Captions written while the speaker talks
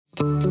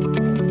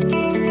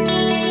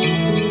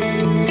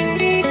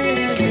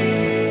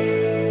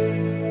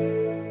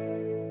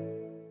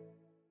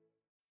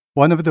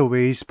One of the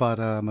ways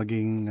para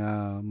maging,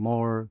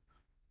 more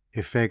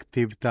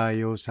effective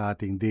tayo sa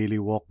ating daily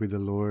walk with the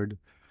Lord,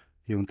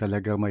 yung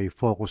talagang may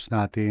focus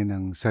natin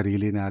ang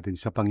sarili natin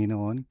sa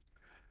Panginoon,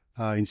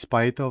 in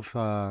spite of,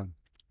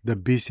 the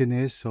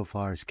busyness of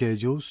our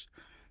schedules.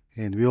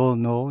 And we all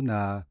know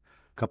na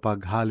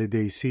kapag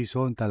holiday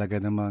season talaga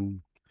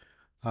namang,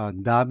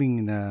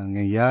 daming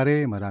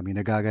nangyayari, maraming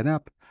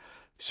nagaganap.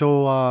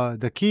 So,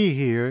 the key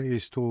here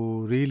is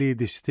to really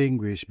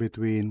distinguish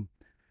between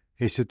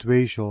a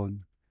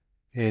situation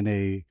and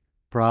a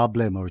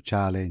problem or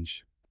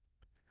challenge.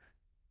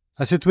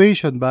 A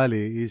situation, bale,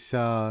 is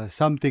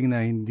something na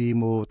hindi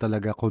mo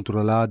talaga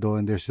kontrolado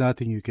and there's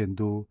nothing you can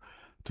do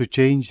to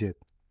change it.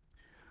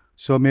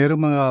 So, merong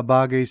mga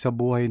bagay sa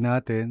buhay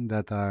natin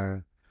that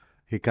are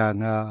ika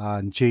nga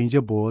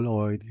unchangeable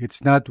or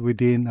it's not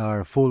within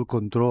our full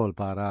control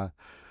para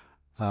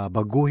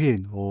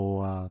baguhin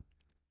o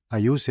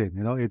ayusin.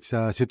 You know, it's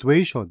a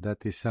situation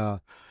that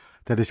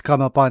is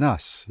come upon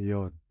us.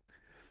 Yun.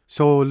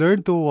 So,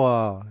 learn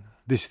to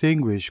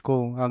distinguish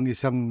kung ang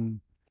isang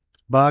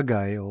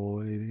bagay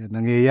o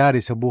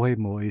nangyayari sa buhay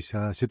mo is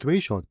a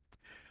situation.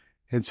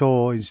 And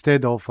so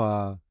instead of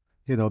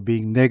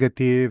being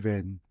negative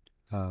and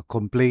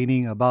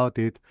complaining about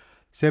it,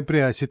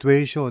 siyempre a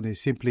situation is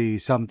simply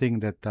something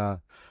that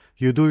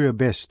you do your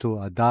best to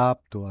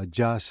adapt, to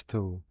adjust,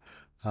 to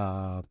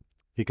uh,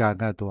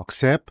 to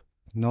accept,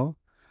 no?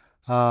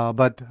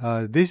 But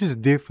this is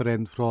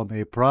different from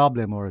a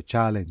problem or a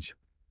challenge.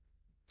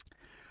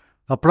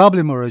 A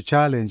problem or a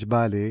challenge,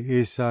 bale,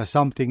 is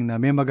something na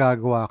may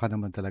magagawa ka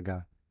naman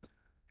talaga.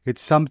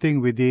 It's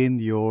something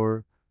within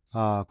your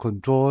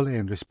control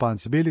and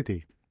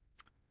responsibility.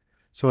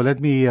 So let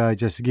me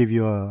just give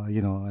you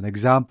an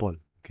example,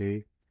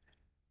 okay?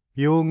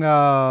 Yung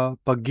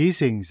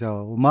paggising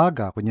sa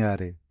umaga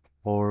kunyari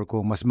or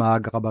kung mas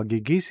maaga ka ba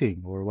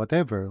gigising or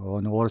whatever o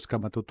anong oras ka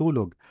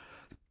matutulog.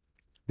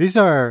 These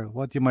are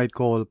what you might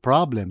call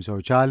problems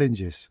or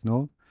challenges,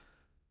 no?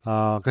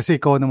 Kasi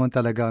ikaw naman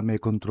talaga may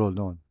control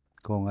noon.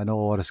 Kung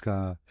anong oras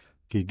ka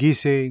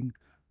gigising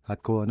at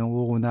kung anong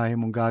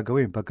uunahin mong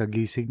gagawin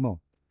pagkagising mo.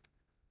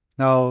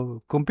 Now,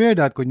 compare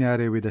that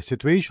kunyari with a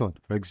situation.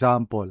 For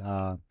example,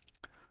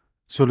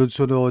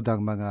 sunod-sunod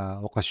ang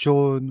mga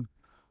okasyon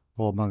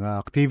o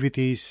mga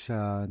activities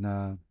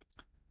na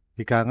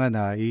ika nga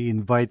na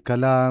i-invite ka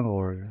lang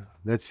or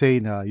let's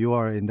say na you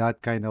are in that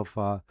kind of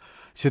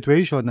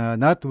situation na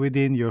not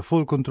within your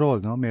full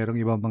control, no? Merong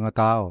ibang mga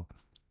tao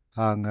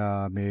ang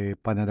may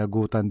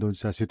pananagutan doon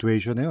sa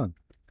situation na yon.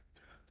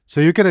 So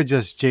you cannot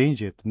just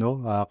change it,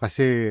 no?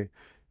 Kasi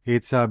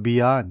it's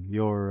beyond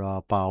your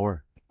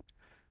power.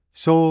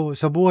 So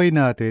sa buhay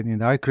natin,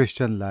 in our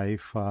Christian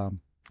life,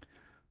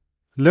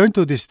 learn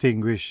to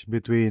distinguish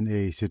between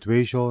a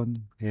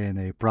situation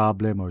and a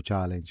problem or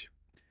challenge.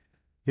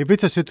 If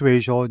it's a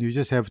situation, you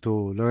just have to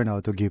learn how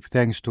to give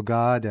thanks to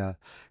God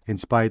in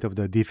spite of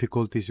the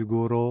difficulty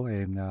siguro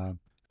and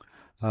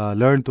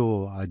learn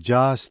to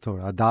adjust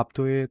or adapt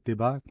to it, di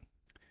ba?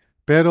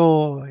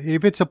 Pero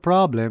if it's a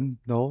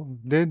problem, no,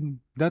 then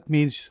that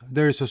means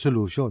there's a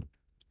solution.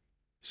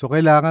 So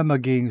kailangan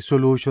maging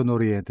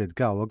solution-oriented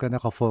ka. Huwag ka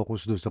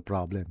nakafocus doon sa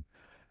problem.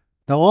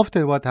 Now,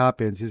 often what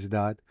happens is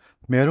that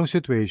merong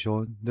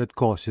situation that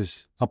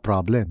causes a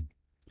problem.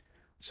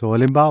 So,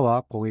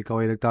 halimbawa, kung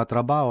ikaw ay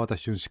nagtatrabaho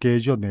at yung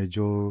schedule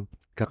medyo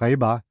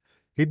kakaiba,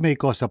 it may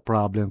cause a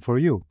problem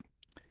for you.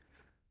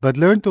 But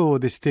learn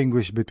to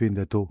distinguish between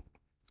the two.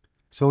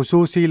 So,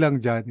 susi lang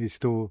dyan is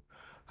to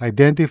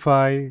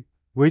identify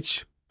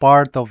which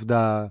part of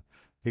the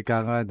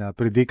na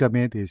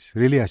predicament is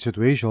really a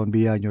situation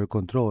beyond your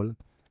control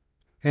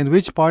and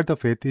which part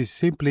of it is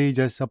simply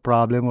just a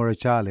problem or a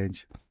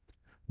challenge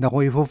na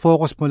kung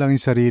ifo-focus mo lang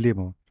yung sarili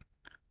mo,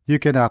 you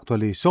can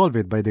actually solve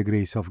it by the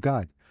grace of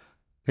God.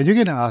 And you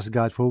can ask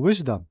God for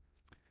wisdom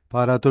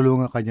para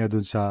tulungan ka niya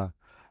dun sa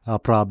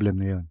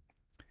problem na yun.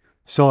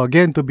 So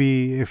again, to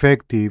be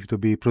effective, to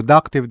be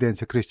productive din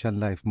sa Christian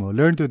life mo,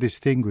 learn to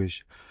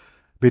distinguish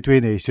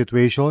between a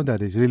situation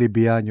that is really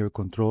beyond your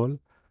control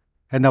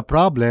and a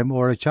problem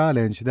or a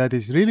challenge that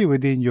is really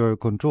within your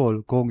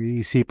control kung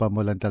iisipan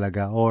mo lang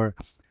talaga or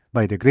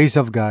by the grace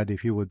of God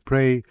if you would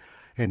pray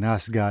and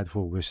ask God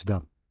for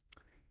wisdom.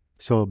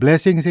 So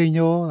blessings sa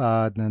inyo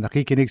at na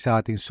nakikinig sa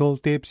ating Soul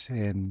Tips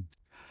and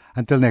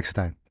until next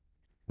time.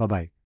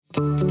 Bye-bye.